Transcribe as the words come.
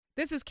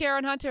This is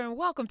Karen Hunter, and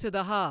welcome to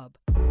The Hub.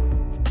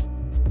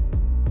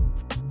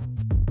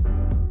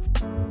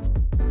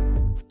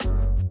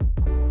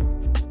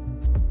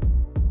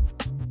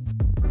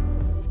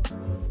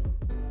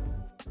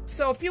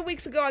 So a few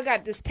weeks ago, I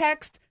got this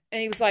text,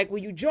 and he was like, will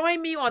you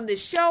join me on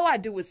this show I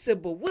do with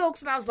Sybil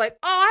Wilkes? And I was like,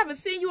 oh, I haven't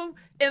seen you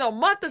in a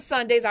month of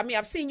Sundays. I mean,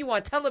 I've seen you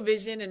on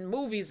television and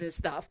movies and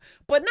stuff,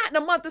 but not in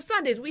a month of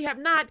Sundays. We have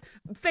not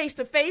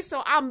face-to-face,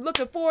 so I'm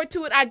looking forward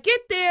to it. I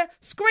get there,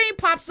 screen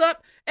pops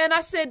up, and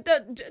I said,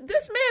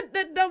 this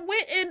man that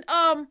went in,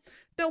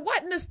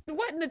 what in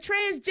the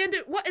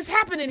transgender, what is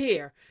happening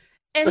here?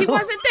 And he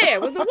wasn't there.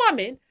 It was a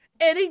woman.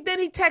 And then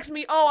he texted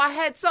me, oh, I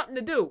had something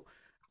to do.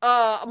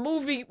 A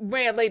movie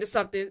ran late or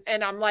something,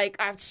 and I'm like,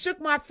 I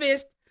shook my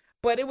fist,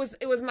 but it was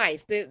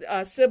nice.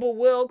 Sybil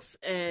Wilkes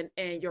and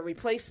your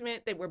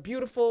replacement, they were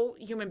beautiful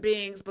human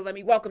beings. But let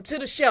me welcome to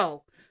the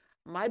show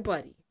my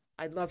buddy.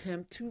 I love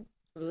him to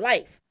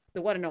life,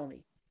 the one and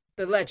only,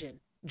 the legend,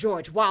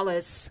 George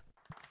Wallace.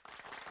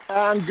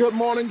 And good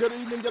morning, good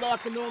evening, good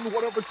afternoon,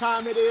 whatever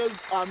time it is.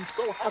 I'm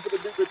so happy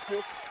to be with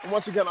you. And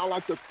once again, I'd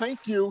like to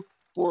thank you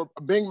for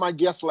being my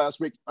guest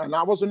last week. And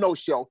I was a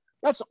no-show.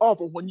 That's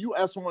awful when you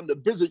ask someone to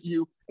visit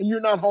you and you're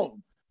not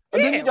home.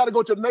 And then you got to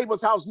go to the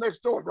neighbor's house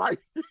next door, right?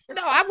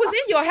 No, I was in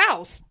your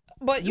house.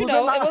 But, it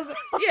was,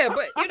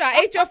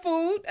 I ate your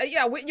food.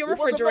 With your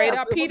refrigerator.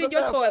 I peed in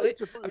your toilet.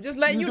 I'm just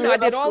letting you know I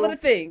did all of the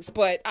things.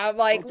 But I'm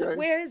like,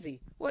 where is he?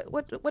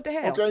 What the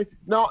hell? Okay.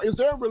 Now, is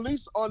there a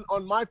release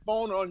on my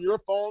phone or on your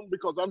phone?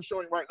 Because I'm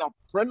showing right now,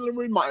 friendly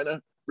reminder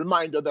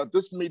that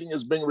this meeting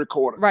is being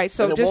recorded. Right,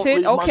 so just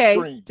hit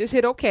okay. Just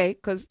hit okay,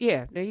 because,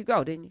 there you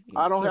go. Then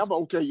I don't have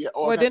okay yet.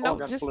 Well, then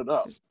don't just pull it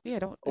up.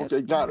 Don't.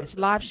 Okay, got it. It's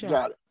live show.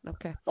 Got it.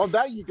 Okay. Oh,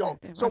 there you go.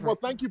 So, well,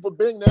 thank you for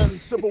being there.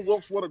 And Sybil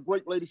Wilkes, what a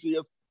great lady she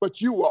is.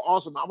 But you were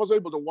awesome. I was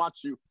able to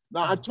watch you.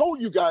 Now, I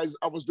told you guys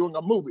I was doing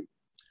a movie,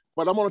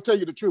 but I'm going to tell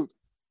you the truth.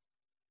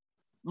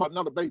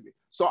 Another baby.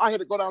 So I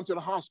had to go down to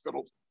the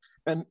hospital.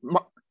 And,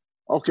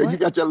 you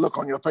got that look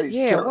on your face,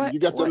 Karen. You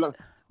got that look.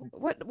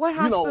 What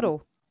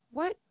hospital?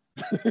 What?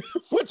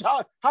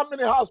 How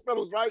many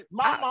hospitals, right?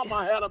 My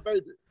mama had a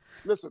baby.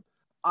 Listen,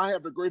 I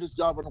have the greatest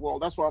job in the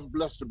world. That's why I'm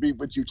blessed to be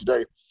with you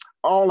today.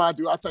 All I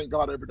do, I thank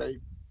God every day.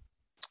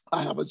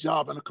 I have a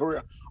job and a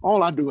career.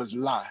 All I do is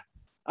lie.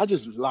 I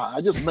just lie.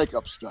 I just make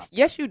up stuff.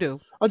 Yes, you do.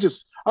 I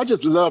just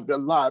love to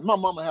lie. My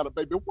mama had a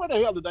baby. Where the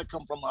hell did that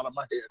come from out of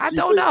my head? I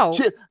don't know.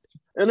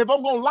 And if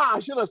I'm going to lie, I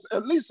should have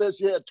at least said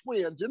she had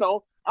twins.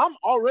 I'm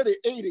already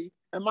 80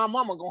 and my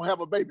mama going to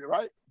have a baby,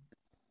 right?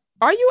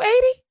 Are you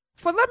 80?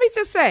 Let me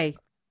just say,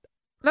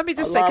 I'm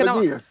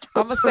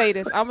gonna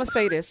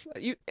say this.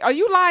 Are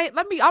you lying?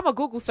 I'm a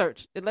Google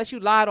search unless you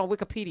lied on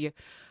Wikipedia,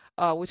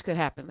 which could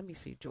happen. Let me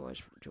see,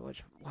 George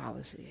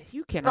Wallace.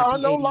 You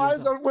cannot. No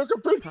lies on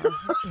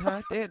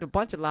Wikipedia. There's a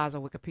bunch of lies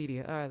on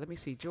Wikipedia. All right, let me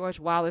see, George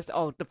Wallace.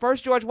 Oh, the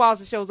first George Wallace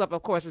that shows up,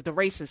 of course, is the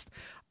racist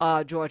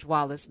George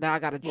Wallace. Now I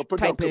gotta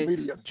type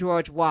in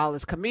George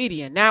Wallace,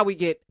 comedian. Now we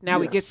get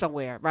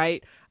somewhere,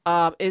 right?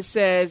 It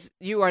says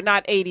you are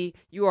not 80.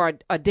 You are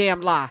a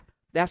damn lie.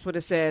 That's what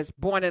it says.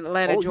 Born in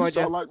Atlanta,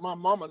 Georgia. You sound like my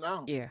mama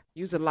now. Yeah,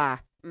 use a lie.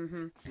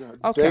 Mm-hmm. Yeah,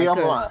 okay, damn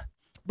lie.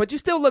 But you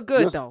still look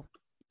good, though.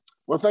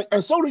 Well,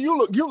 and so do you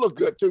look. You look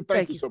good too.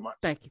 Thank you so much.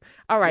 Thank you.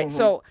 All right. Mm-hmm.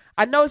 So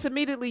I noticed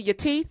immediately your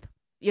teeth.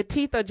 Your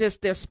teeth are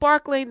they're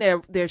sparkling.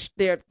 They're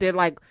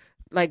like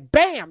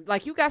bam,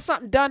 like you got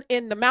something done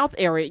in the mouth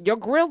area. Your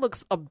grill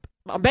looks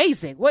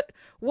amazing. What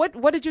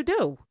did you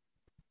do?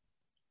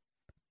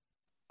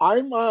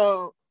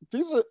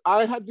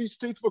 I had these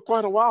teeth for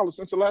quite a while.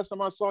 Since the last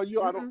time I saw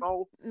you, I don't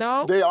know.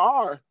 No, they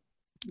are.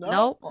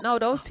 No,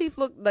 those teeth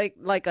look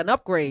like an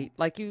upgrade.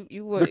 Like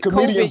you were the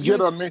comedians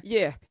get on me.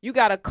 Yeah, you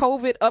got a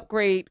COVID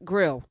upgrade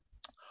grill.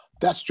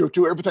 That's true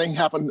too. Everything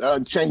happened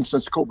changed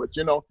since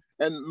COVID.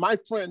 And my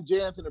friend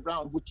J. Anthony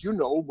Brown, which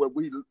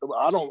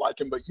I don't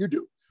like him, but you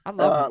do. I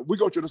love him. We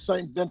go to the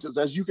same dentist,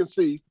 as you can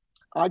see.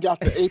 I got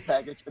the A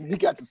package and he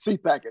got the C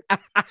package.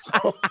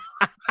 So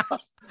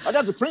I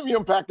got the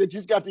premium package.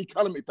 He's got the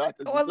economy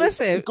package. Well,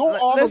 listen. Go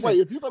all the way.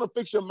 If you're going to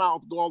fix your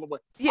mouth, go all the way.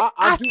 Yeah,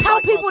 I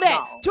tell people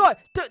that. George,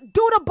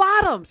 do the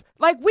bottoms.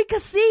 Like, we can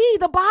see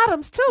the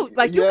bottoms, too.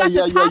 Like, you got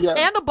the tops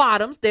and the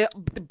bottoms. They're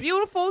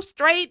beautiful,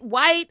 straight,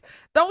 white.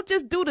 Don't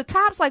just do the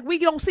tops like we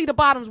don't see the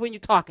bottoms when you're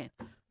talking.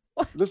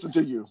 Listen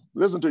to you.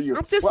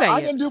 I'm just saying. I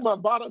didn't do my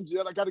bottoms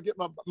yet. I got to get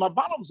my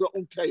bottoms are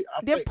okay.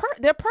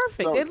 They're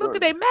perfect.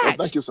 They match. Well,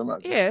 thank you so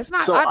much. Yeah, it's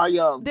not.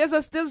 So there's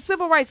a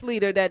civil rights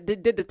leader that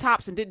did the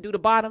tops and didn't do the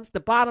bottoms. The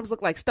bottoms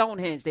look like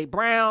Stonehenge. They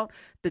brown.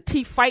 The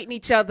teeth fighting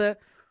each other.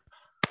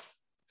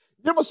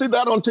 You ever see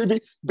that on TV?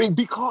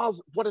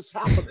 Because what has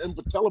happened in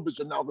the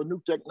television now, the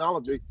new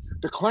technology,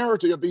 the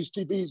clarity of these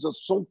TVs are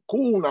so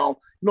cool now.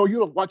 You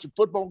don't watch a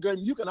football game.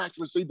 You can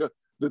actually see the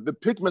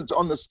pigments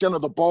on the skin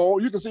of the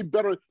ball. You can see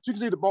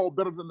the ball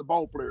better than the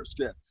ball player's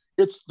skin.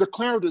 The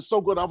clarity is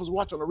so good. I was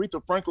watching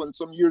Aretha Franklin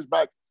some years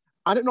back.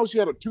 I didn't know she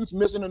had a tooth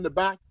missing in the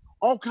back.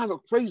 All kinds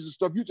of crazy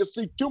stuff. You just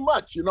see too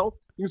much, You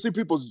can see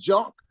people's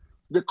junk.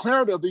 The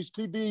clarity of these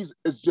TVs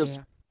is just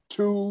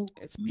too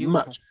It's beautiful.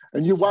 much.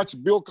 And you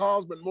watch Bill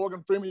Cosby and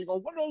Morgan Freeman, you go,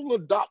 what are those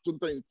little dots and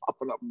things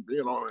popping up?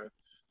 You know,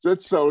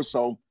 it's so.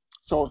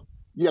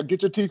 Yeah,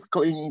 get your teeth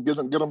clean, get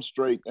them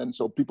straight, and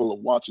so people are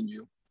watching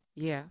you.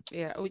 Yeah.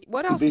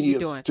 What else are you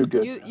doing? Too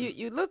good.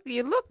 You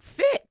look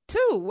fit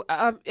too.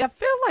 I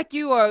feel like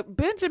you are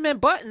Benjamin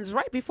Buttons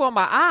right before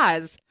my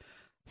eyes.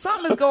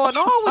 Something is going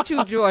on with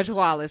you, George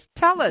Wallace.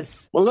 Tell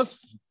us. Well,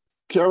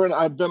 Karen,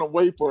 I've been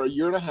away for a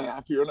year and a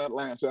half here in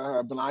Atlanta.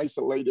 I've been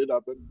isolated.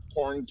 I've been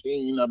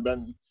quarantined. I've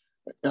been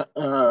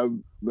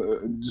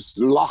just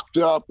locked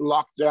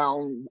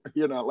down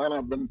here in Atlanta.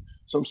 I've been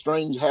some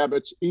strange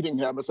eating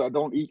habits. I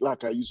don't eat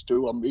like I used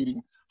to. I'm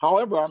eating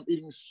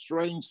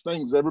strange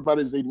things.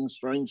 Everybody's eating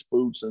strange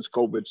food since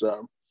COVID.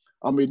 So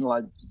I'm eating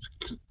like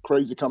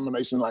crazy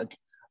combination, like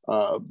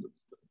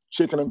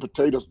chicken and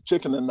potatoes,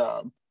 chicken and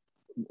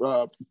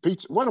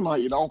pizza. What am I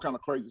eating? All kind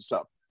of crazy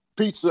stuff.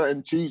 Pizza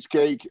and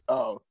cheesecake,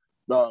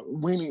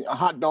 weenie,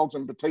 hot dogs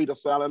and potato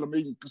salad. I'm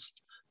eating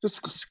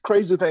just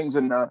crazy things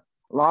and a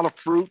lot of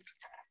fruit.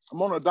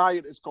 I'm on a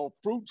diet. It's called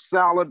fruit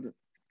salad,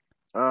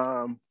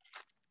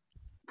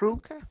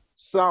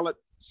 salad,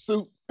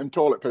 soup, and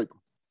toilet paper.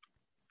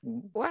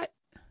 What?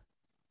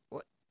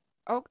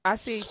 Oh, I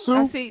see.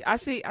 Soup. I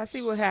see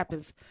what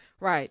happens.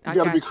 Right. You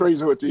got to be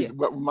crazy with these,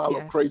 with my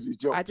little crazy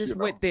jokes. I just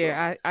went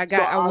there.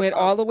 I went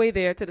all the way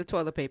there to the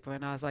toilet paper,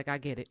 and I was like, I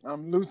get it.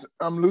 I'm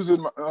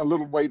losing a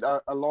little weight.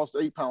 I lost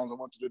 8 pounds. I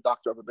went to the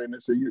doctor the other day, and they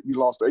said you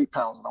lost 8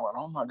 pounds. And I went,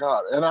 oh my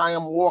God! And I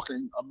am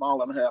walking a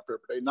mile and a half every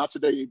day. Not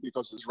today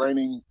because it's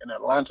raining in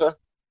Atlanta,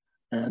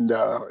 and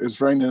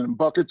it's raining in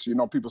buckets. You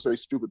know, people say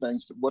stupid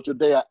things. But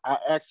today I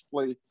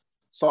actually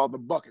saw the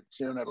buckets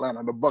here in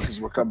Atlanta. The buckets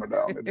were coming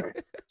down today.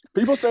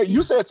 People say,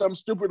 you said something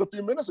stupid a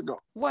few minutes ago.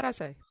 What'd I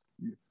say?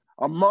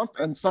 A month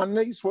and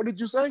Sundays? What did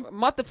you say? A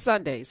month of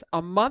Sundays.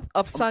 A month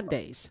of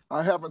Sundays.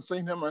 I haven't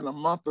seen him in a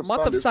month of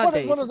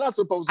Sundays. What is that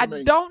supposed to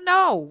mean? I don't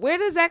know. Where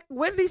do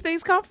these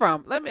things come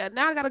from?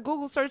 Now I got to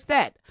Google search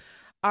that.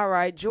 All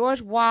right.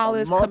 George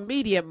Wallace,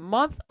 comedian,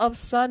 month of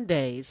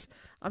Sundays.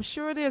 I'm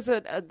sure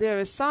there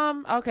is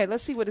some. Okay,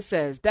 let's see what it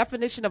says.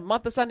 Definition of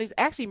month of Sundays.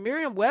 Actually,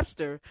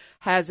 Merriam-Webster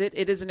has it.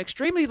 It is an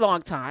extremely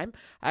long time.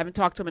 I haven't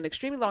talked to him in an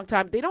extremely long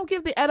time. They don't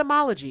give the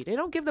etymology. They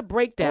don't give the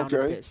breakdown of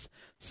this.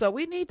 So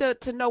we need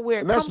to know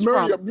where it comes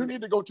from. You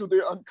need to go to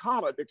the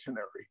Ancada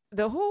dictionary.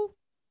 The who?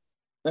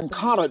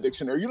 Ancada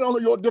dictionary. You know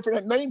your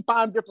different. Name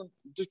 5 different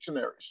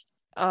dictionaries.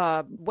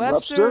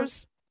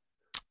 Webster's.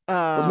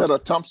 Isn't that a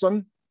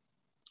Thompson?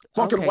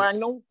 Funk and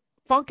Wagnall.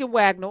 Funk and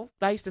Wagnall.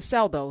 I used to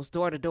sell those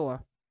door to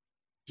door.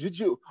 Did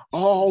you?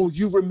 Oh,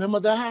 you remember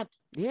that?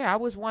 Yeah, I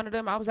was one of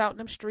them. I was out in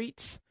them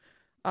streets.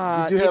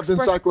 Did you have the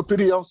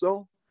encyclopedia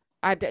also?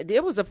 I did.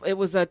 It was a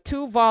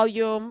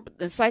 2-volume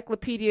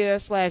encyclopedia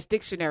 /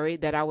 dictionary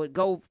that I would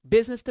go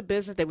business to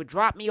business. They would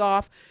drop me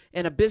off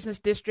in a business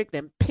district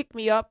and pick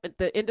me up at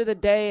the end of the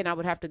day, and I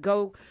would have to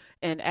go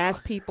and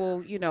ask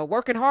people,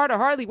 working hard or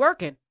hardly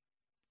working.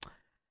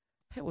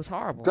 It was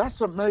horrible. That's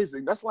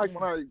amazing. That's like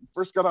when I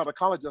first got out of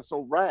college, I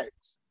sold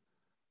rags.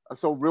 I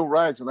sold real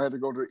rags, and I had to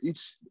go to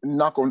each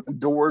knock on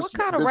doors. What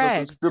kind of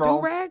rags? Do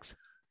rags?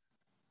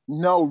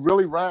 No,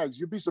 really rags.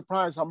 You'd be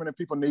surprised how many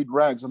people need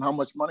rags and how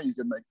much money you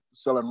can make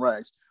selling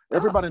rags.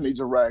 Everybody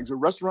needs a rags. A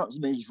restaurant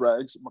needs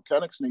rags.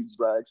 Mechanics needs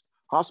rags.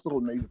 Hospital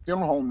needs.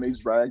 Funeral home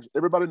needs rags.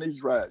 Everybody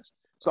needs rags.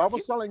 So I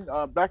was selling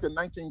back in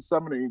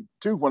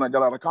 1972 when I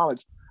got out of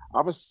college.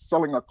 I was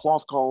selling a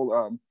cloth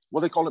called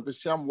they call it the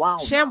ShamWow.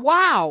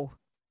 ShamWow.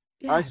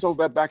 Yes. I sold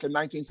that back in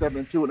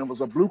 1972, and it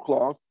was a blue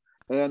cloth.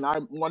 And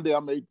one day I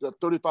made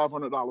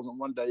 $3,500 on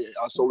one day.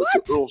 I sold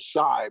it to Earl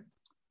Scheib.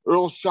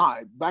 Earl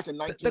Scheib back in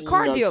 1970. The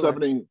car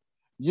dealer.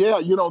 Yeah,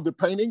 the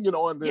painting, and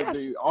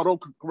the auto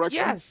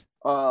correction. Yes.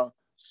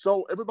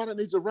 So everybody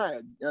needs a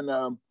rag, and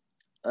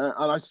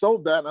I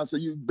sold that. And I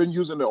said, you've been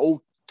using the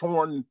old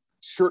torn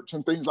shirts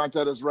and things like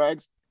that as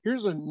rags.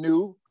 Here's a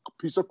new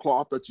piece of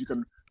cloth that you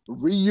can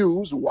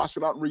reuse, wash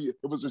it out, and reuse.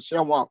 It was a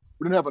ShamWow.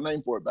 We didn't have a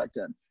name for it back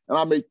then. And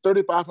I made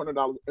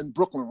 $3,500 in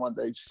Brooklyn one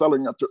day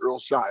selling it to Earl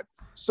Scheib.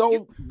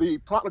 So the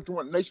product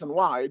went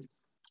nationwide,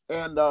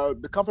 and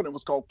the company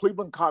was called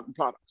Cleveland Cotton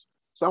Products.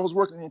 So I was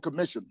working in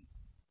commission.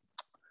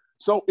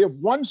 So if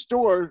one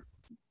store,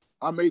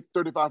 I made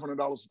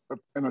 $3,500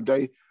 in a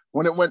day,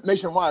 when it went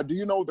nationwide, do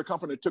you know the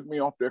company took me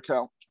off their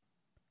account?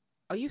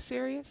 Are you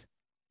serious?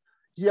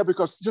 Yeah,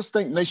 because just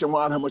think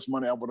nationwide how much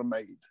money I would have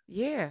made.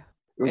 Yeah.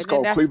 It was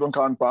called Cleveland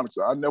Cotton Products.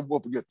 I never will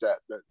forget that.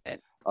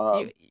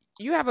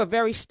 You have a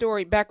very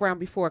storied background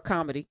before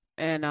comedy,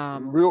 and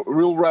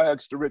real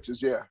rags to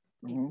riches. Yeah.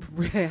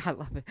 Mm-hmm.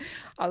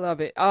 I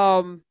love it.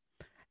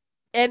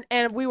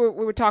 And we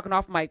were talking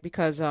off mic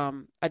because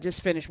I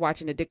just finished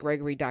watching the Dick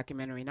Gregory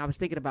documentary, and I was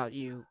thinking about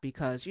you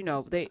because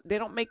they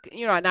don't make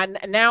and I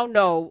now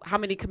know how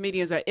many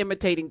comedians are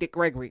imitating Dick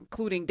Gregory,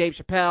 including Dave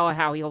Chappelle and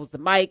how he holds the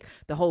mic,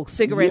 the whole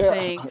cigarette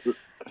thing.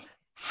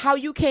 How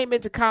you came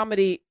into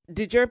comedy?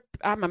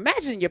 I'm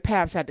imagining your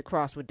paths had to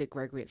cross with Dick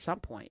Gregory at some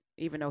point,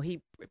 even though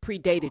he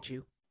predated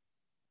you.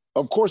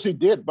 Of course he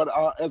did, but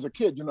as a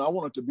kid, I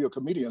wanted to be a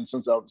comedian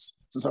since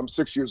I'm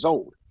 6 years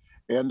old,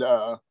 and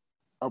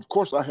of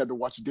course, I had to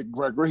watch Dick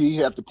Gregory. He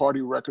had the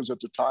Party Records at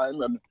the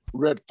time, and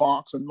Red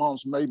Fox and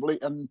Moms Mabley.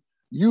 And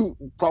you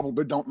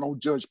probably don't know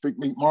Judge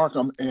Pigmeat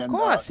Markham. And, of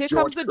course, here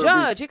George comes the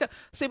Kirby. judge.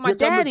 See, my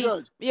daddy,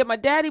 my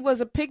daddy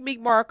was a Pigmeat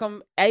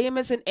Markham,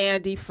 Amos and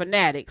Andy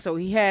fanatic. So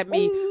he had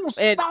me. Ooh,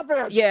 stop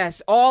it.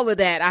 Yes, all of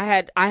that.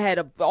 I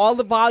had all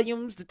the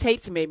volumes, the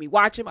tapes. He made me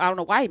watch him. I don't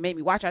know why he made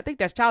me watch it. I think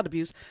that's child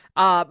abuse.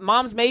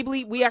 Moms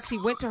Mabley, we actually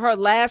went to her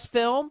last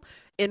film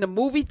in the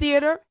movie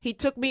theater. He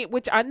took me,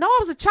 which I know I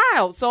was a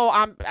child, so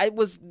it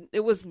was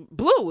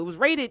blue. It was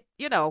rated,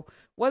 it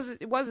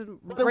wasn't rated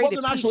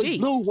wasn't actually PG.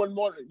 blue one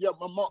morning. Yeah,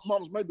 my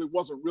mom's maybe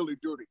wasn't really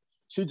dirty.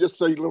 She just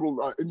say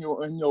little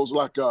innuendos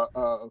like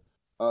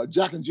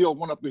Jack and Jill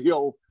went up the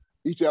hill,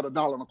 each had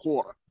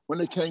 $1.25. When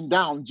they came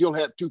down, Jill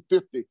had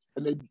 $2.50,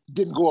 and they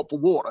didn't go up for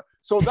water.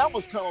 So that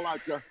was kind of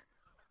like.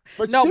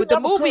 But the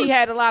movie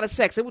had a lot of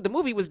sex. The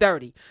movie was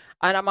dirty.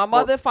 And my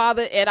mother,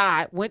 father, and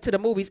I went to the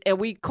movies, and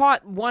we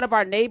caught one of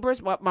our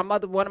neighbors, one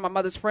of my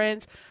mother's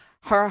friends.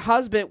 Her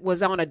husband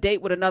was on a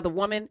date with another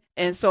woman,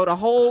 and so the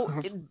whole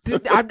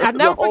I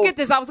never forget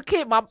this. I was a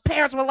kid. My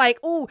parents were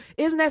like, "Ooh,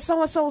 isn't that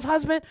so and so's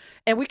husband?"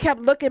 And we kept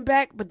looking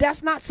back, but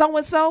that's not so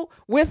and so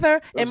with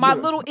her. And my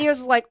little ears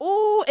was like,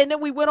 "Ooh!" And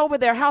then we went over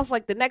their house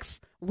like the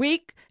next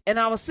week, and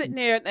I was sitting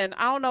there, and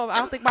I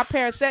don't think my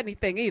parents said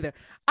anything either.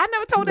 I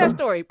never told that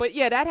story, but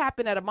yeah, that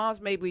happened at a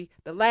Moms Mabley,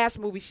 the last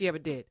movie she ever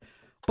did.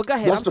 But go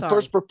ahead. That's the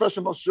first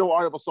professional show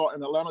I ever saw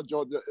in Atlanta,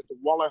 Georgia, at the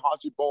Wally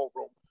Haji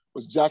Ballroom.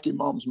 Was Jackie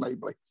Moms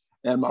Mabley.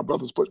 And my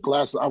brothers put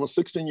glasses. I was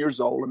 16 years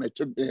old, and they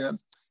took me in,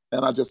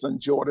 and I just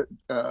enjoyed it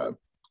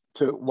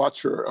to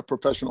watch her, a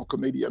professional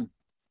comedian.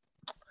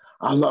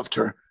 I loved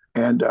her.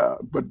 And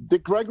but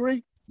Dick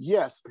Gregory,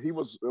 yes, he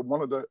was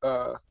one of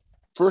the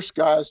first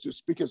guys to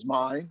speak his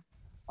mind,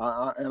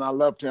 and I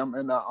loved him.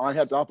 And I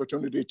had the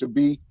opportunity to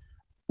be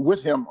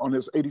with him on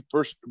his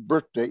 81st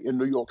birthday in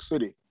New York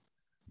City,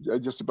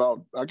 just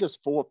about, I guess,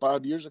 4 or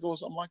 5 years ago, or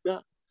something like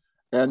that.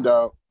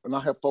 And I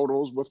have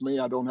photos with me.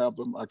 I don't have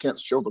them. I can't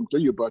show them to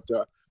you, but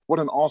what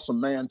an awesome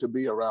man to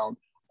be around.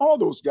 All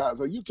those guys.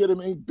 Are you kidding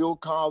me? Bill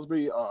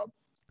Cosby,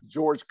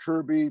 George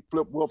Kirby,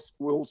 Flip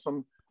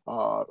Wilson,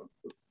 all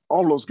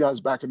those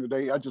guys back in the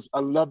day. I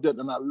loved it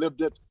and I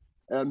lived it.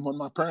 And when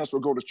my parents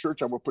would go to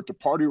church, I would put the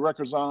party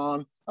records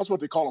on. That's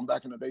what they call them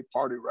back in the day,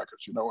 party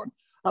records, And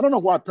I don't know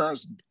why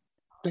parents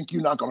think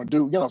you're not going to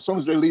do, as soon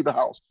as they leave the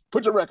house,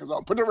 put the records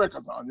on,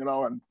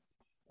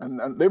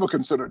 and they were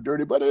considered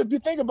dirty. But if you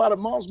think about it,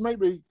 Moms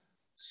Mabley,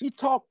 she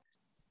talked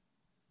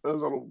a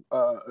little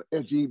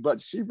edgy,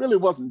 but she really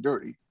wasn't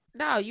dirty.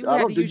 No, you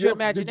had to use your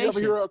imagination. Did you ever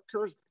hear her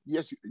curse?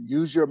 Yes,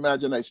 use your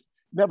imagination.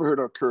 Never heard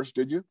her curse,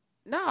 did you?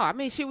 No, I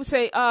mean, she would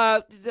say,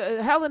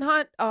 Helen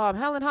Hunt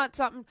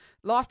something,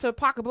 lost her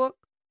pocketbook.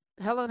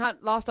 Helen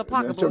Hunt lost her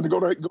pocketbook. To go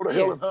to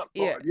Helen Hunt.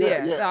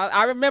 Yeah.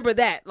 I remember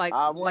that like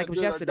it was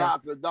yesterday.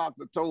 The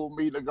doctor told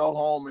me to go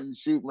home and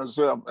shoot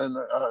myself, and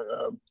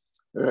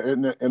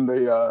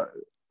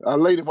a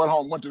lady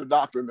went to the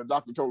doctor, and the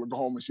doctor told her to go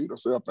home and shoot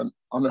herself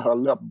under her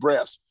left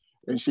breast,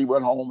 and she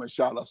went home and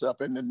shot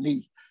herself in the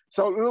knee.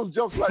 So little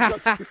jokes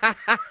like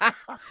that.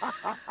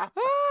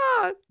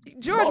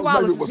 George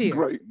Wallace is here.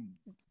 Great.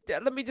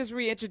 Let me just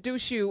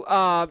reintroduce you,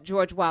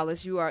 George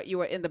Wallace. You are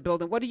in the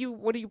building. What are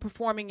you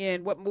performing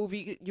in? What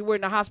movie? You were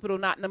in the hospital,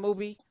 not in the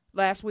movie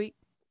last week.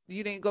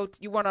 You didn't go.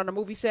 You weren't on a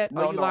movie set.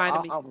 No, you lying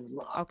to me?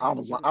 I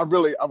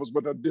was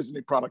with a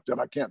Disney product that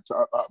I can't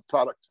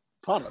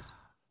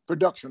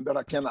production that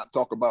I cannot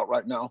talk about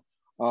right now.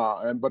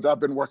 But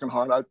I've been working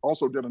hard. I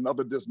also did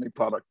another Disney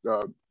product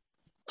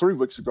 3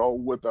 weeks ago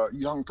with a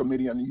young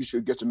comedian. You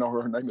should get to know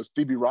her. Her name is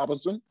Phoebe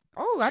Robinson.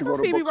 Oh, I know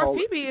Phoebe.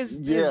 Phoebe is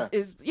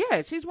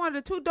she's one of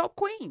the 2 dope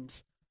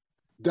queens.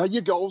 There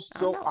you go.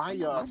 So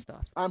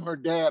I'm her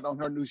dad on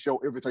her new show,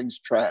 Everything's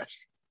Trash.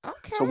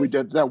 Okay. So we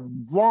did that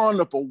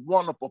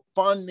wonderful,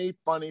 funny.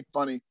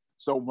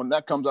 So when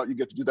that comes out, you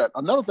get to do that.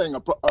 Another thing,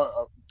 a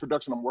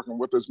production I'm working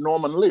with is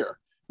Norman Lear.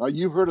 Now,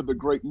 you've heard of the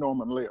great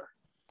Norman Lear.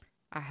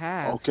 I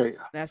have. Okay.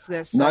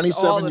 That's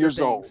 97 years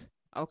old.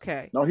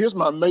 Okay. Now, here's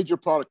my major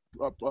project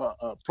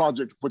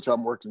which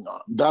I'm working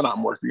on.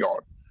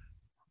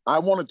 I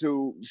wanted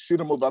to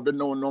shoot a movie. I've been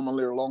knowing Norman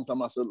Lear a long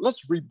time. I said,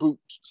 let's reboot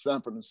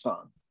Sanford and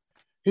Son.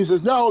 He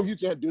says, no, you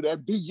can't do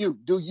that. Be you,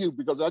 do you,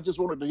 because I just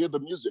wanted to hear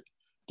the music.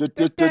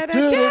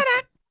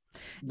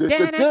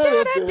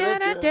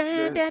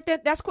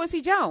 That's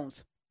Quincy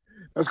Jones.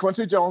 That's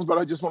Quincy Jones, but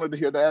I just wanted to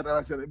hear that. And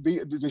I said,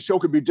 the show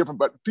could be different,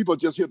 but people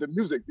just hear the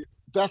music.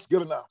 That's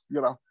good enough,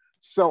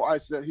 So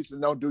he said,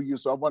 no, do you.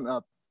 So I went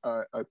out,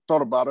 I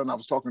thought about it, and I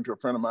was talking to a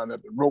friend of mine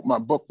that wrote my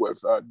book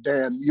with,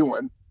 Dan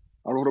Ewan.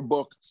 I wrote a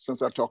book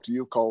since I talked to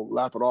you called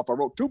Laugh It Off. I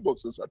wrote 2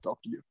 books since I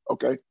talked to you,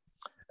 okay?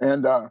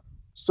 And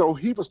so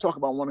he was talking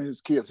about one of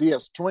his kids. He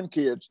has twin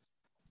kids,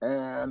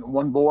 and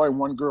one boy and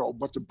one girl,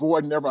 but the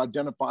boy never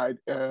identified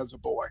as a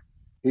boy.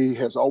 He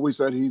has always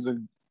said he's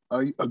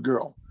a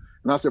girl.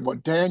 And I said, well,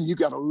 Dan, you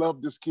got to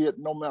love this kid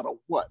no matter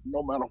what.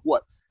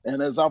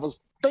 And as I was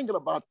thinking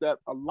about that,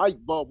 a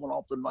light bulb went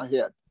off in my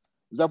head.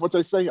 Is that what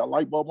they say? A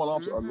light bulb went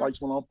off, or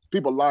lights went off?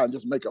 People lie and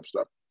just make up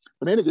stuff.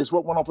 But in any case,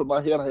 what went off in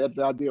my head, I had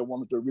the idea I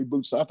wanted to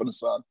reboot Sanford and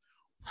Son.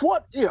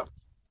 What if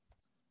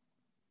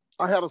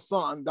I had a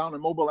son down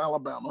in Mobile,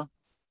 Alabama,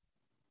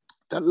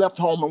 that left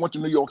home and went to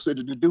New York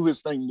City to do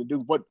his thing, to do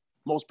what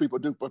most people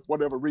do for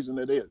whatever reason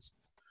it is.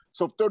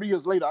 So 30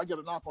 years later, I get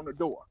a knock on the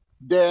door.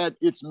 Dad,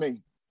 it's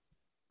me.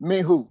 Me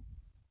who?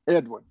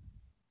 Edwin.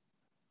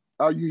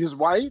 Are you his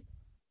wife?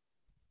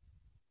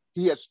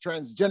 He has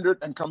transgendered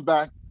and come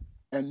back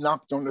and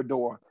knocked on the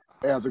door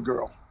as a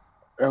girl,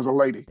 as a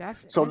lady.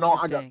 That's so now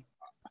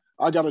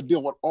I got to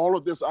deal with all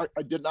of this. I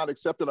did not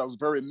accept it. I was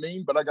very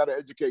mean, but I got to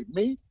educate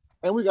me,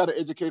 and we got to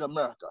educate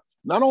America.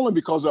 Not only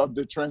because of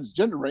the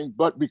transgendering,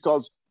 but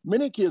because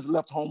many kids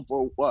left home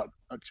for what?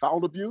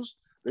 Child abuse.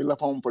 They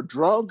left home for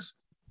drugs,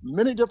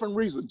 many different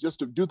reasons just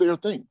to do their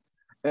thing.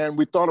 And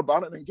we thought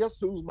about it, and guess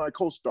who's my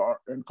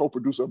co-star and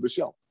co-producer of the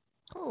show?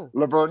 Who?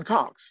 Laverne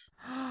Cox.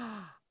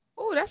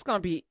 Oh, that's going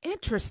to be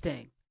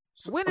interesting.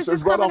 When is so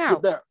this right coming off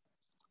out? The bat,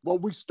 well,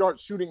 we start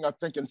shooting, I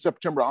think, in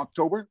September,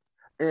 October.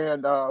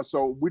 And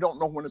so we don't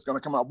know when it's going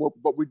to come out,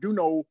 but we do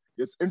know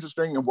it's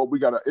interesting and what we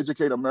got to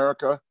educate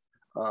America.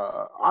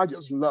 I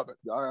just love it.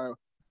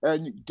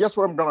 And guess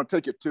where I'm going to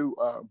take it to?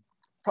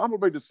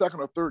 Probably the second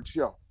or third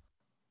show.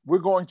 We're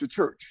going to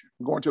church.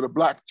 We're going to the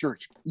Black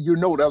church. You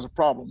know there's a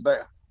problem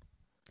there.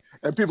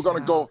 And people are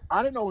going to go,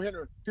 I didn't know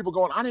Henry. People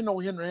going, I didn't know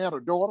Henry had a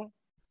daughter.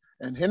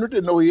 And Henry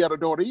didn't know he had a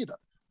daughter either.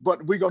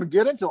 But we're going to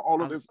get into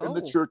all of this in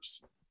the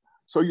church.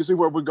 So you see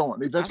where we're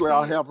going. Eventually,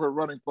 I'll have her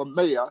running for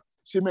mayor.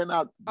 She may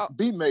not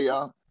be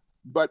mayor,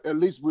 but at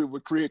least we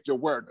would create the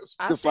awareness.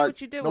 I just see like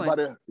what you're doing.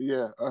 Nobody,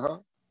 yeah, uh-huh.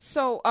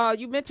 So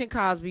you mentioned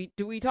Cosby.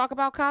 Do we talk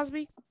about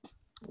Cosby?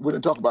 We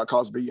didn't talk about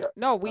Cosby yet.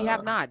 No, we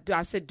have not.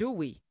 I said, do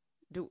we?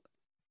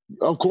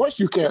 Of course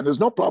you can. There's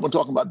no problem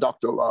talking about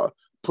Dr.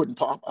 Puddin'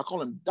 Pop. I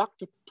call him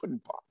Dr. Puddin'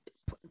 Pop.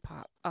 Puddin'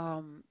 Pop.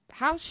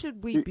 How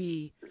should we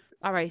be?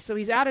 All right, so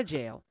he's out of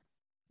jail.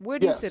 Where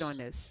do you sit on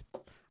this?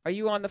 Are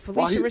you on the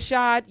Felicia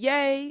Rashad?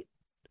 Yay.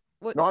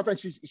 What? No, I think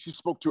she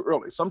spoke too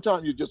early.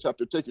 Sometimes you just have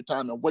to take your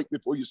time and wait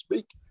before you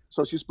speak.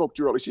 So she spoke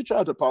too early. She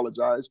tried to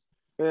apologize.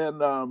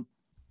 And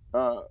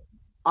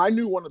I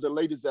knew one of the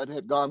ladies that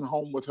had gone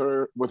home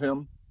with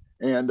him.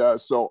 And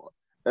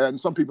and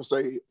some people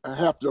say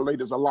half the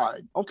ladies are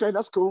lying. Okay,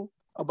 that's cool.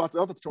 About the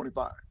other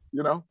 25,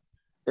 you know?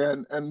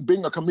 And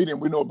being a comedian,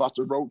 we know about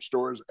the road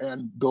stories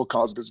and Bill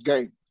Cosby's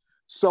game.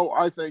 So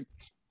I think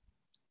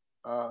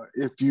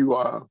if you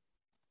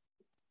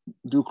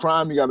do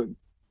crime, you got to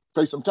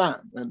face some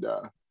time. And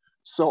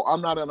so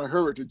I'm not in a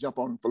hurry to jump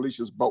on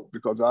Felicia's boat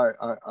because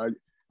I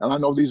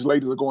know these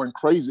ladies are going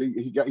crazy.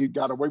 He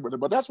got away with it,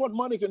 but that's what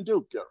money can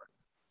do, Karen.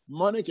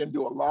 Money can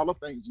do a lot of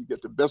things. You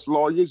get the best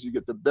lawyers, you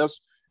get the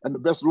best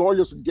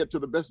lawyers can get to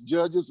the best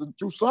judges, and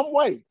through some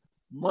way,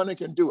 money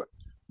can do it.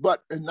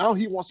 And now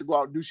he wants to go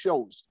out and do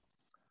shows.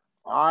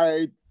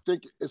 I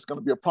think it's going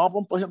to be a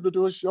problem for him to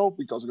do a show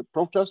because of the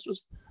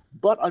protesters,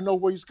 but I know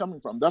where he's coming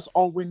from. That's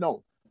all we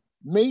know.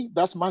 Me,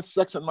 that's my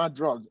sex and my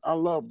drugs. I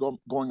love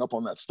going up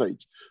on that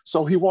stage.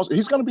 So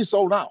he's going to be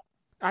sold out.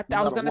 I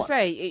was going to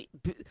say,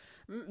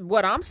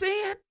 what I'm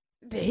saying,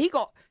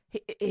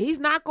 he's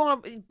not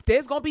going.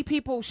 There's going to be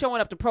people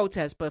showing up to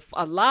protest, but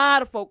a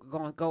lot of folk are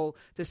going to go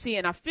to see it.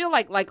 And I feel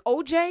like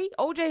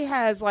OJ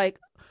has like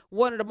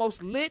one of the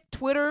most lit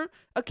Twitter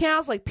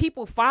accounts. Like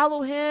people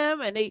follow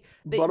him, and they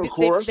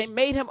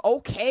made him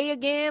okay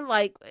again.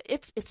 Like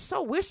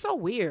we're so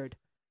weird.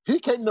 He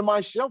came to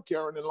my show,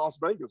 Karen, in Las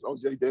Vegas.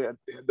 OJ did,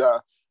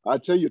 and I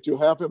tell you, to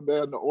have him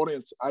there in the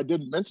audience, I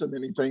didn't mention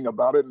anything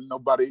about it, and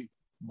nobody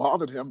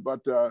bothered him,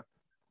 but.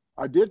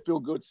 I did feel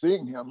good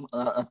seeing him.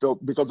 I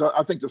felt because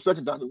I think the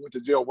second time he went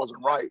to jail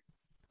wasn't right.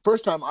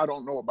 First time I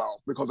don't know about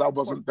because I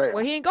wasn't there.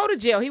 Well, he didn't go to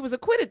jail. He was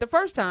acquitted the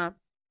first time.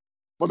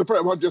 Well,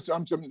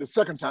 I'm saying the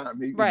second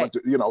time he went to,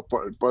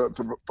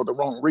 for the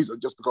wrong reason,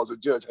 just because the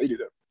judge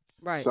hated him.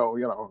 Right. So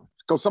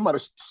because somebody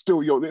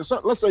steal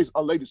let's say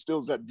a lady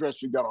steals that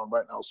dress you got on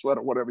right now,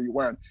 sweater, whatever you're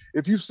wearing.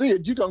 If you see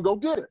it, you're gonna go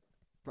get it.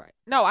 Right.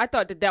 No, I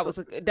thought that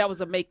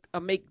was a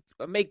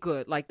make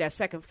good, like that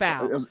second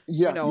foul.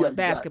 In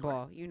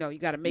basketball, exactly. You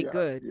got to make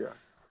good.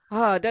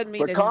 Yeah. It doesn't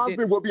mean. But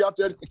Cosby will be out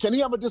there. Can he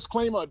have a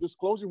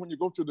disclosure when you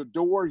go to the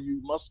door?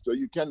 You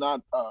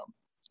cannot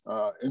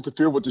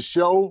interfere with the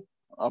show,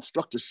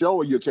 obstruct the show,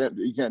 or you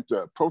can't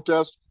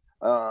protest.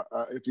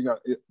 If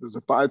there's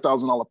a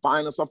 $5,000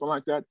 fine or something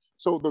like that.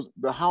 So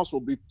the house will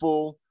be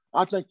full.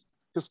 I think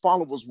his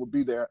followers will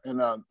be there,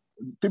 and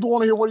people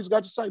want to hear what he's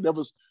got to say. There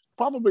was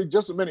probably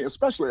just as many,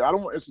 especially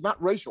it's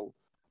not racial.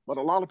 But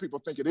a lot of people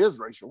think it is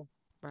racial.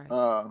 Right.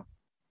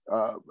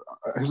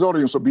 His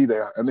audience will be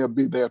there, and they'll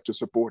be there to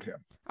support him.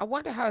 I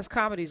wonder how his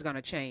comedy is going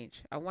to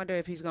change. I wonder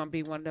if he's going to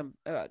be one of them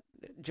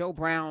Joe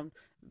Brown,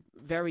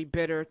 very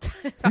bitter.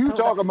 You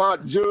talking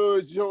about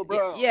Judge Joe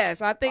Brown?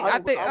 Yes, I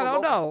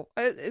don't know.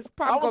 It's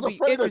probably going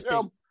to be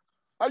interesting.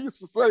 I used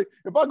to say,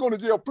 if I go to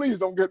jail, please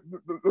don't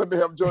let me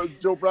have Judge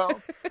Joe Brown.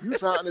 You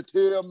trying to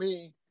tell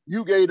me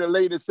you gave the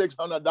lady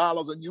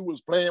 $600 and you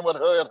was playing with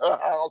her at her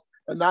house,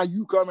 and now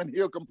you come in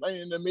here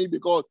complaining to me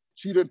because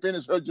she didn't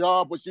finish her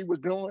job, what she was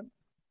doing?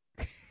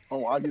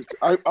 Oh,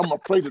 I'm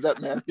afraid of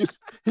that man.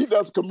 He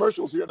does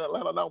commercials here in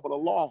Atlanta now with a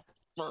law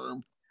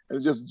firm, and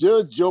it's just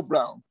Judge Joe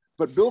Brown.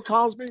 But Bill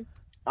Cosby,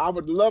 I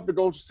would love to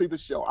go to see the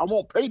show. I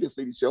won't pay to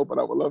see the show, but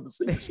I would love to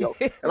see the show.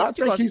 And I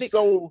think he's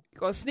so. You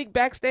gonna sneak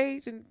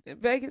backstage in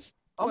Vegas?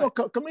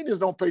 Comedians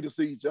don't pay to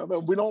see each other.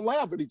 We don't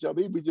laugh at each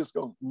other. We just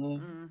go.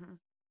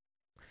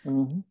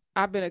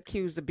 I've been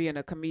accused of being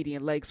a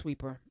comedian leg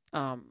sweeper,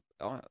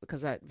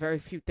 because very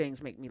few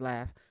things make me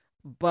laugh,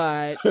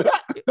 but.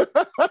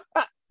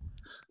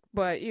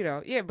 But, you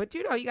got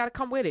to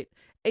come with it.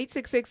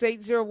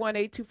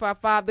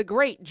 866-801-8255. The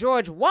great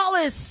George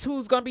Wallace,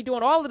 who's going to be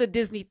doing all of the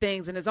Disney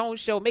things in his own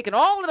show, making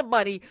all of the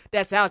money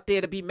that's out there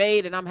to be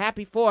made. And I'm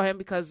happy for him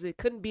because it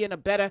couldn't be in a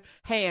better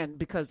hand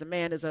because the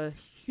man is a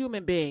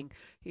human being.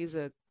 He's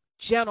a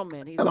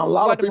gentleman. And a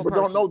lot of people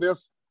don't know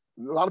this.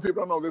 A lot of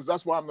people don't know this.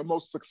 That's why I'm the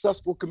most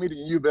successful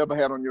comedian you've ever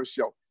had on your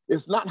show.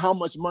 It's not how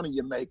much money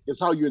you make. It's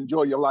how you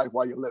enjoy your life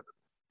while you're living.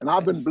 And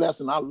I've been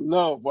blessed, and I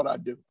love what I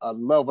do.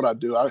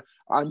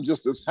 I'm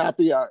just as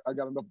happy. I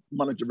got enough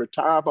money to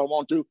retire if I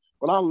want to,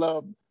 but I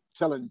love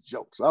telling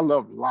jokes. I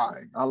love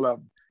lying. I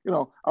want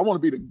to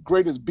be the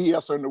greatest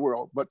BSer in the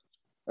world. But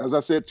as I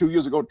said 2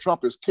 years ago,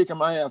 Trump is kicking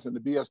my ass in the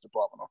BS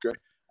department, okay?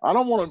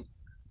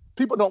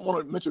 People don't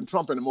want to mention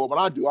Trump anymore, but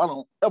I do. I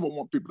don't ever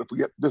want people to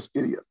forget this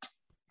idiot.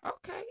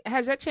 Okay.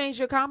 Has that changed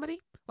your comedy?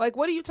 Like,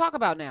 what do you talk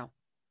about now?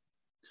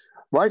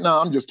 Right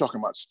now, I'm just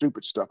talking about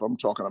stupid stuff. I'm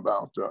talking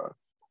about...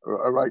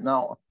 right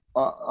now,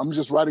 I'm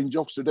just writing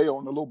jokes today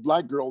on the little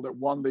black girl that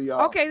won the.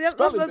 Okay,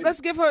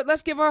 let's give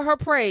her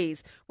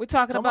praise. We're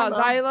talking about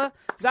Zyla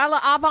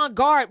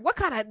Avant-Garde. What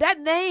kind of that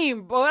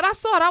name? Boy, when I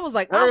saw it, I was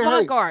like,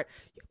 Avant-Garde.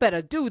 You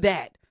better do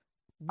that.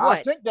 What?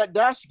 I think that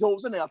dash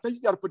goes in there. I think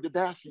you got to put the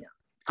dash in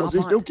because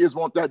these new kids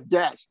want that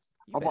dash.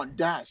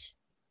 Avant-Garde.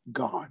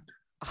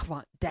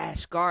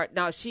 Avant-Garde.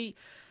 Now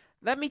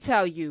let me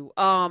tell you.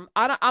 I'm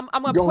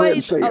gonna play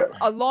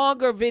a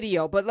longer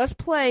video, but let's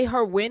play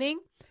her winning.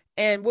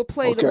 And we'll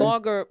play the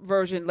longer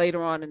version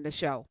later on in the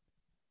show.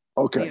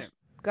 Okay. Yeah.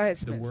 Go ahead,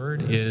 Smith. The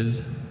word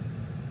is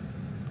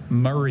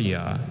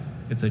Murraya.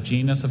 It's a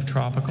genus of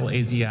tropical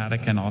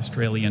Asiatic and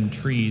Australian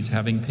trees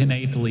having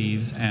pinnate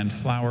leaves and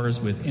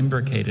flowers with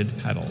imbricated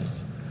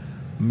petals.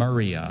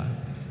 Murraya.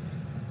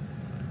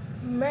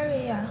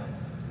 Murraya.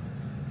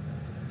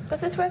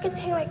 Does this word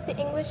contain like the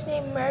English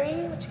name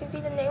Murray, which could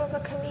be the name of a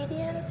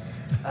comedian,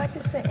 or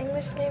just the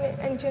English name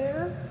in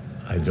general?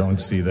 I don't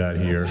see that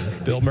here.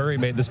 Bill Murray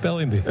made the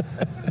spelling bee.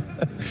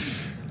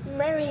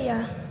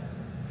 Murraya.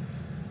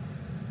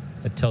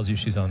 It tells you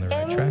she's on the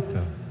right track,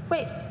 though.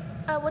 Wait,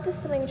 what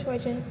is the language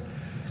origin?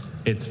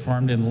 It's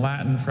formed in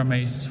Latin from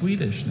a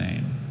Swedish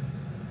name.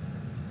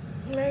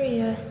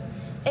 Murraya.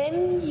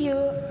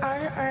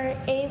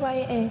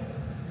 Murraya.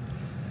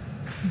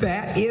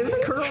 That is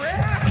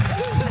correct.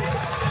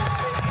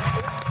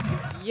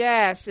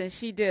 Yes, and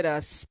she did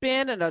a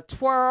spin and a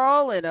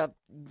twirl and a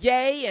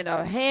yay and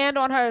a hand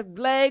on her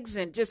legs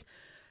and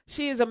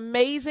she is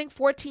amazing.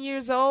 14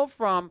 years old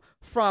from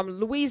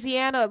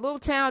Louisiana, a little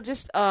town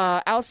just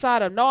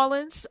outside of New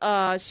Orleans.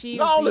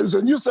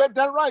 And you said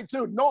that right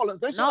too. New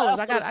Orleans. I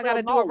got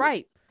to do it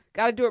right.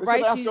 Got to do it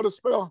right. Ask her to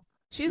spell.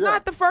 She's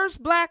not the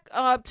first black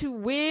to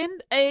win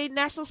a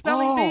national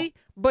spelling bee,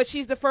 but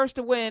she's the first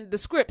to win the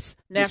Scripps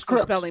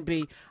National Spelling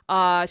Bee.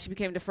 She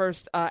became the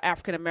first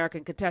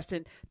African-American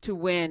contestant to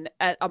win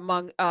in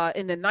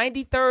the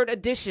 93rd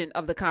edition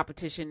of the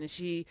competition.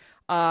 And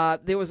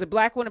there was a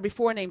black winner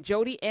before named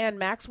Jody Ann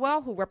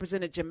Maxwell, who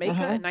represented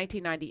Jamaica in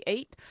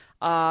 1998.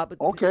 But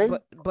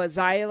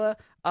Zyla,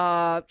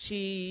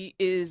 she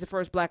is the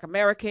first black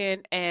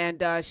American,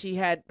 and she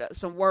had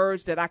some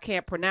words that I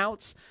can't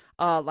pronounce,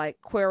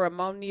 like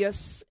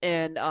querimonious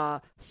and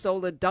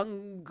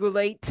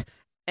solidungulate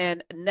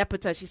and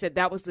nepeta. She said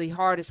that was the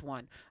hardest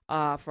one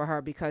for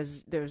her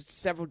because there's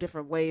several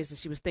different ways that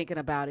she was thinking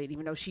about it.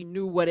 Even though she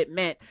knew what it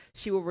meant,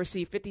 she will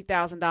receive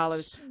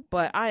 $50,000.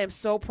 But I am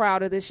so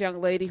proud of this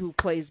young lady who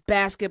plays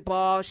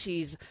basketball.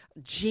 She's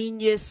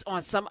genius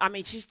on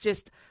she's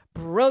just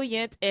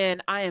brilliant,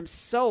 and I am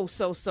so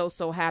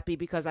happy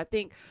because I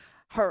think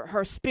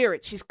her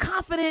spirit, she's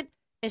confident,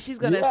 and she's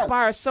going to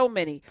inspire so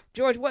many.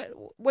 George, what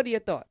are your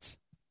thoughts?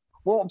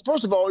 Well,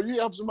 first of all,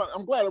 you have somebody.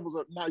 I'm glad it was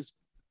a nice,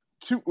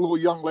 cute little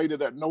young lady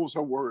that knows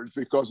her words,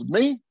 because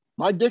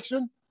my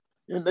diction,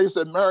 and they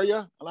said marry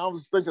her, and I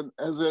was thinking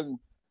as in,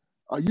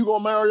 are you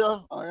gonna marry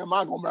her or am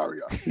I gonna marry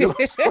her?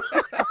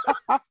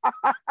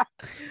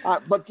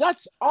 But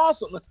that's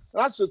awesome.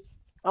 I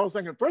was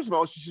thinking, first of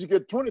all, she should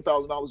get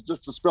 $20,000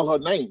 just to spell her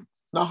name.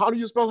 Now, how do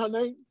you spell her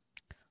name?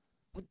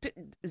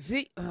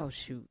 Oh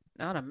shoot,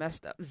 now I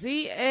messed up.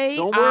 Z-A-I.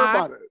 Don't worry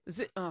about it.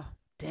 Oh,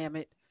 damn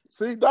it.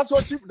 See, that's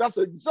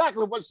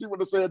exactly what she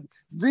would have said.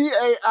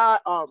 Z-A-I.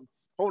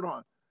 Hold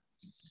on,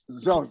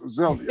 Zella.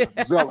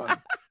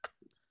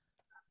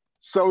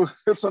 So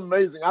it's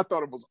amazing. I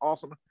thought it was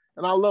awesome,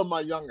 and I love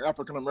my young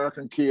African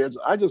American kids.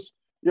 I just,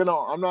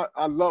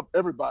 I love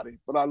everybody,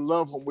 but I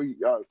love when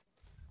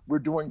we're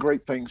doing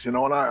great things, And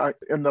I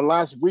in the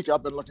last week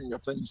I've been looking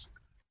at things,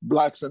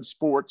 blacks in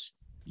sports.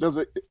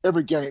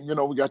 Every game,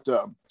 we got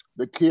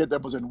the kid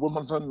that was in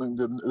Wilmington, and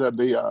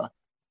the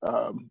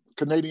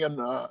Canadian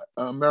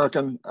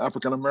American,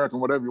 African American,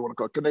 whatever you want to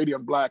call it,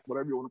 Canadian black,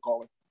 whatever you want to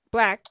call it.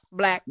 Black.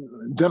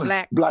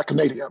 Black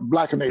Canadian.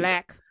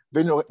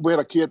 Then we had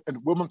a kid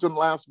in Wilmington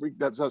last week.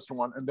 That's the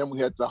one. And then we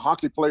had the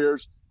hockey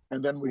players.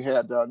 And then we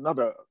had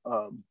another,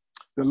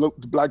 the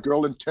black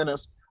girl in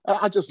tennis.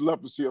 I just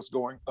love to see us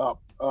going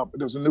up.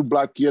 There's a new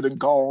black kid in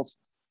golf.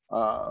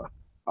 I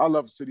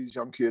love to see these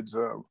young kids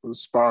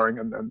aspiring.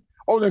 And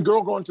the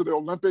girl going to the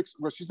Olympics.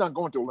 Well, she's not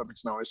going to the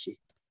Olympics now, is she?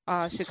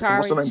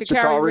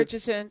 Sha'Carri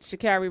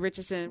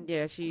Richardson.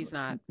 Yeah, she's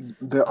not.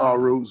 There are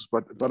rules,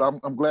 but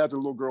I'm glad the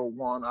little girl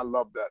won. I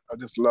love that. I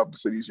just love to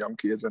see these young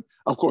kids, and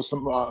of course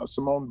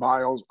Simone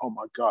Biles. Oh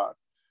my God,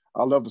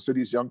 I love to see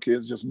these young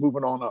kids just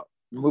moving on up,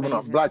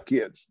 black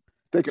kids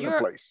taking their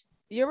place.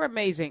 You're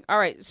amazing. All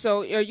right,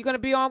 so are you going to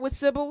be on with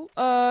Sybil?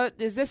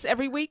 Is this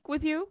every week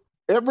with you?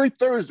 Every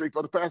Thursday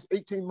for the past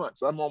 18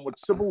 months, I'm on with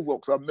Sybil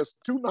Wilkes. I've missed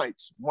 2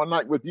 nights. One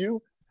night with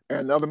you.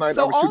 And the other night,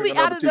 I was shooting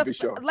another TV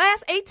show.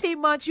 Last 18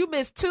 months, you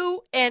missed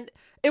 2, and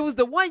it was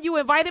the one you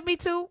invited me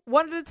to?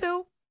 One of the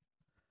 2?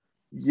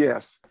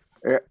 Yes.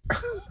 I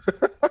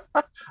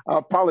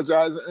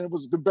apologize. It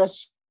was the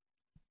best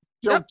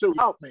show, too.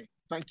 Help me.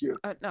 Thank you.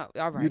 No,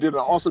 all right. You did an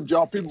awesome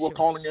job. People were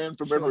calling in.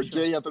 Remember,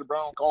 Jay Anthony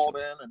Brown called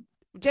in. And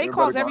Jay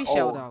calls every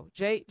show, though.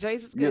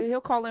 Jay's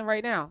he'll call in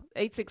right now.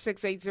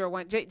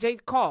 866-801. Jay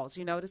calls.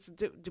 This is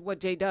what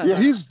Jay does. Yeah,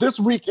 he's this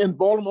week in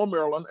Baltimore,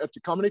 Maryland at the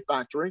Comedy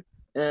Factory.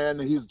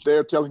 And he's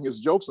there telling his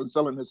jokes and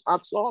selling his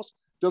hot sauce.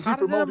 Does he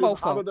promote his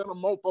Hotter Than a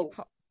Mofo?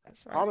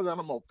 That's right. Hotter Than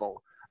a Mofo.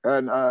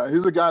 And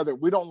he's a guy that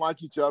we don't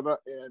like each other,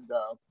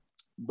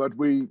 but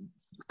we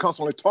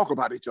constantly talk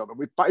about each other.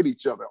 We fight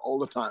each other all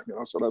the time,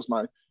 So that's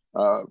my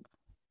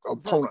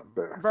opponent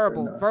there.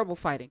 Verbal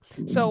fighting.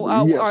 So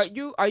yes.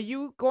 Are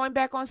you going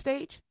back on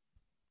stage?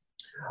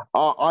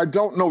 I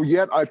don't know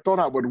yet. I thought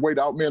I would wait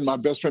out. Me and my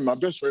best friend. My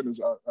best friend is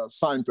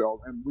Seinfeld,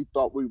 and we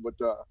thought we would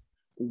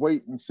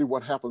wait and see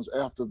what happens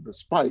after the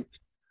spike.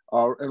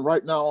 And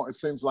right now, it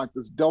seems like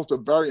this Delta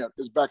variant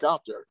is back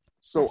out there.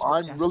 So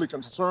I'm really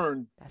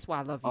concerned. That's why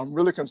I love you. I'm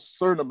really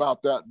concerned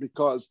about that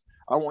because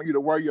I want you to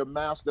wear your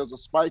mask. There's a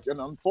spike. And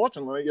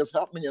unfortunately, it's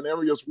happening in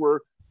areas where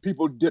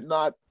people did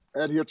not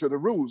adhere to the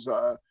rules.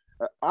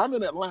 I'm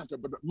in Atlanta,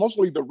 but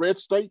mostly the red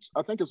states.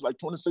 I think it's like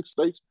 26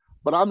 states.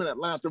 But I'm in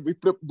Atlanta. We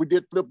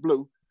did flip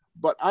blue.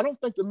 But I don't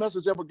think the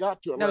message ever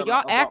got to Atlanta. No,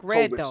 y'all act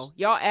red, though.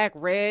 Y'all act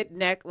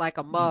redneck like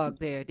a mug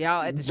there.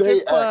 Y'all at the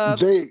strip club.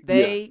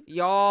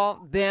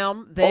 Y'all,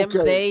 them, okay,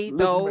 they,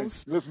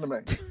 those. Listen to me.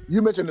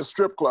 You mentioned the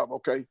strip club,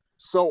 okay?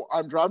 So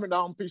I'm driving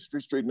down Peachtree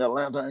Street in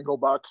Atlanta and go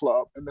by a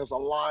club, and there's a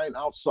line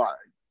outside.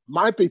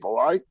 My people,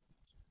 right?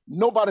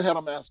 Nobody had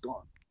a mask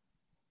on.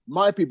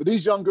 My people.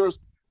 These young girls,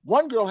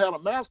 one girl had a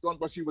mask on,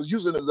 but she was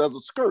using it as a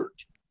skirt.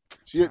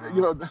 She,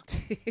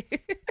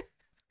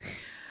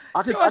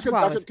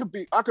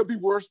 I could be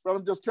worse, but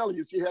I'm just telling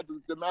you, she had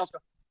the mask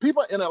on.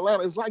 People in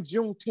Atlanta, it's like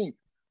Juneteenth.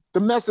 The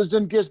message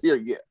didn't get here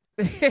yet.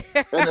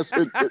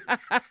 And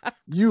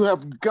you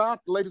have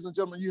got, ladies and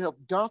gentlemen, you have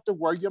got to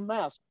wear your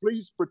mask.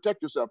 Please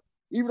protect yourself.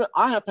 Even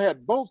I have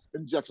had both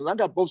injections. I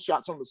got both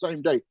shots on the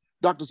same day.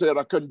 Doctor said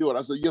I couldn't do it.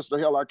 I said, yes, the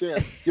hell I can.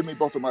 Give me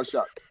both of my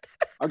shots.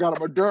 I got a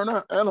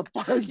Moderna and a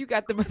Pfizer. You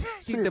got the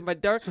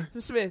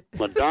Moderna, Smith.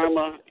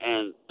 Moderna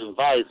and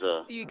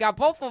Pfizer. You got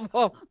both of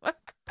them.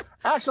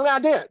 Actually, I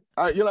did.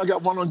 I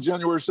got one on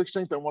January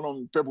 16th and one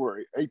on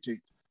February 18th.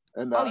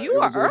 And you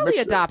are early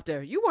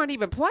adopter. You weren't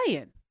even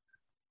playing.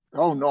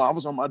 Oh no, I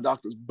was on my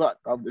doctor's butt.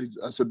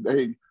 I said,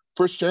 hey,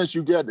 first chance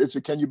you get, is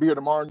can you be here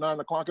tomorrow at 9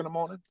 o'clock in the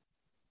morning?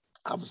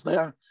 I was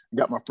there,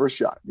 got my first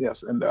shot.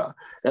 Yes, and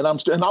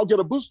I'll get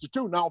a booster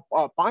too. Now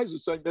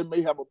Pfizer's saying they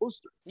may have a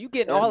booster. You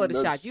getting all of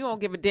the shots. You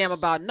don't give a damn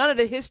about none of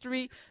the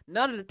history,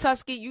 none of the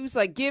Tuskegee. You was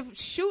like, give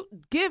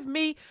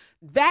me,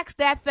 vax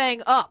that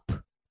thing up.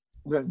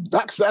 Then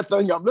vax that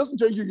thing up. Listen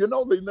to you. They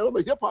know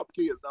the hip hop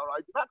kids now,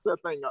 right? Vax that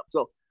thing up.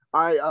 So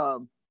I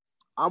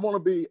want to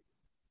be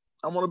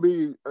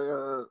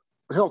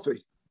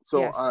healthy. So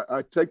yes.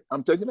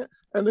 I'm taking it,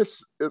 and it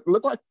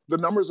looked like the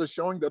numbers are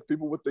showing that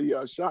people with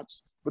the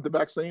shots with the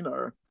vaccine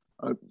are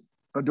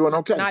doing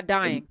okay. Not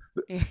dying.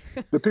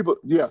 The people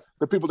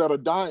that are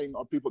dying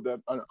are people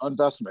that are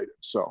unvaccinated.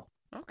 So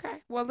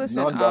okay, well listen,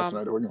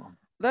 non-vaccinated.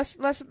 Let's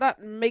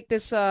not make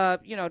this.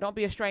 Don't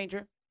be a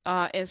stranger.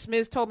 And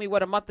Smith told me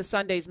what a month of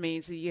Sundays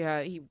means. He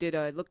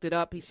looked it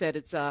up. He said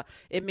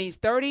it means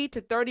 30 to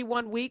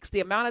 31 weeks,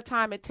 the amount of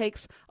time it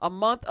takes a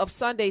month of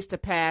Sundays to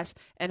pass,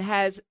 and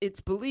has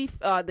its belief.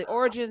 The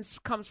origins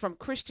comes from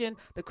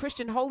the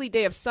Christian holy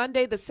day of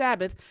Sunday, the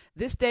Sabbath.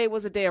 This day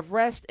was a day of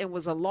rest and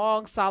was a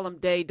long, solemn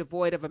day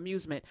devoid of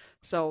amusement.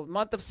 So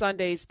month of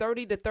Sundays,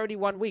 30 to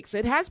 31 weeks.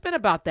 It has been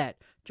about that,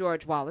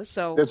 George Wallace.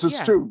 So this is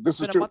true.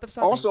 This is true.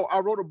 Also,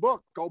 I wrote a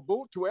book called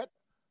Bull Twit.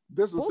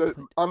 This is the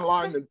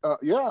online.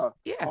 Yeah.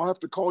 I'll have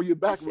to call you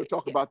back and we'll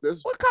talk about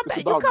this. We'll come back.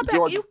 You come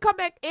back. You come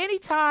back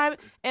anytime.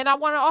 And I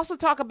want to also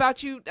talk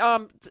about you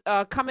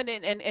coming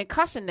in and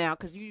cussing now,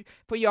 because you,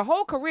 for your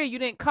whole career, you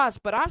didn't cuss.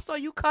 But I saw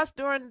you cuss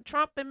during the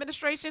Trump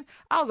administration.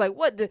 I was like,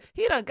 what?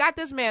 He done got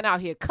this man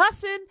out here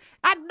cussing.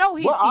 I know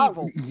he's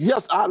evil.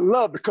 Yes, I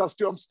love to cuss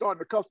too. I'm starting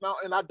to cuss now.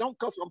 And I don't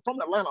cuss. I'm from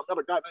Atlanta. I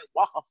met a guy named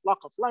Waka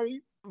Flocka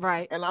Flame.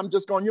 Right. And I'm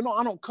just going,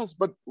 I don't cuss,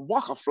 but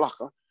Waka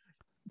Flocka.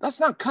 That's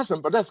not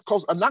cussing, but that's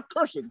close. I'm not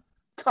cursing.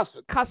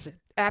 Cussing. Cussing.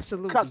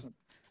 Absolutely. Cussing.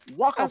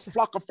 Waka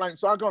Flocka Flame.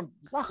 So I go,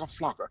 Waka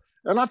Flocka.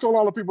 And I told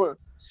all the people,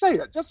 say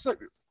it. Just say it.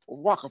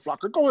 Waka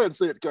Flocka. Go ahead and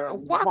say it,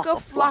 Karen. Waka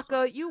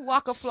Flocka. You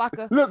Waka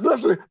Flocka.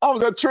 Listen, I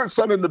was at church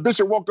Sunday and the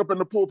bishop walked up in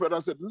the pulpit. I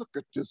said, look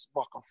at this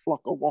Waka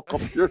Flocka walk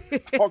up here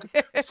talking.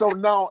 So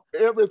now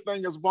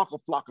everything is Waka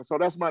Flocka. So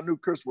that's my new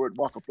curse word,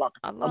 Waka Flocka.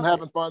 I'm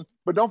having fun.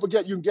 But don't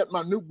forget, you can get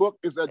my new book.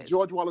 It's at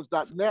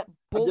georgewallace.net.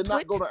 I did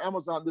not go to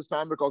Amazon this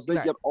time because they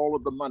get all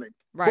of the money.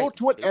 Right.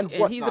 Bulltwit and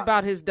whatnot. He's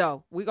about his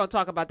dough. We're going to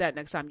talk about that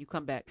next time you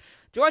come back.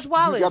 George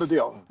Wallace. You got a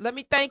deal. Let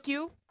me thank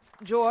you,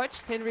 George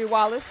Henry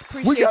Wallace.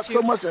 Appreciate you. We got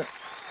so much.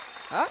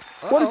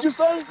 What did you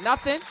say?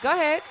 Nothing. Go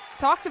ahead.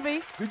 Talk to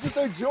me. Did you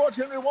say George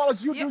Henry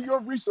Wallace? You do your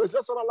research.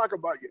 That's what I like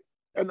about you.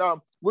 And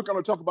we're going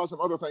to talk about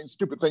some other things,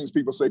 stupid things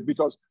people say,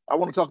 because I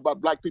want to talk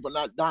about Black people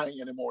not dying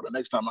anymore the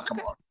next time I come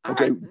on.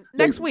 Okay. Right.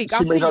 Next week,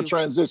 She made her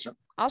transition.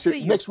 I'll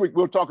see you. Next week,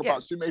 we'll talk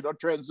about she made her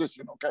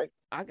transition, okay?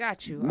 I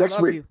got you. Next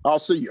week, I'll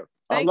see you.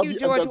 Thank you,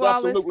 George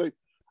Wallace.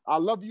 I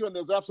love you, and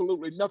there's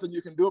absolutely nothing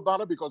you can do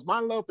about it, because my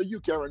love for you,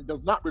 Karen,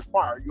 does not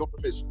require your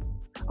permission.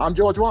 I'm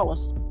George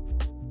Wallace,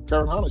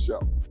 Karen Hanna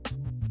Show.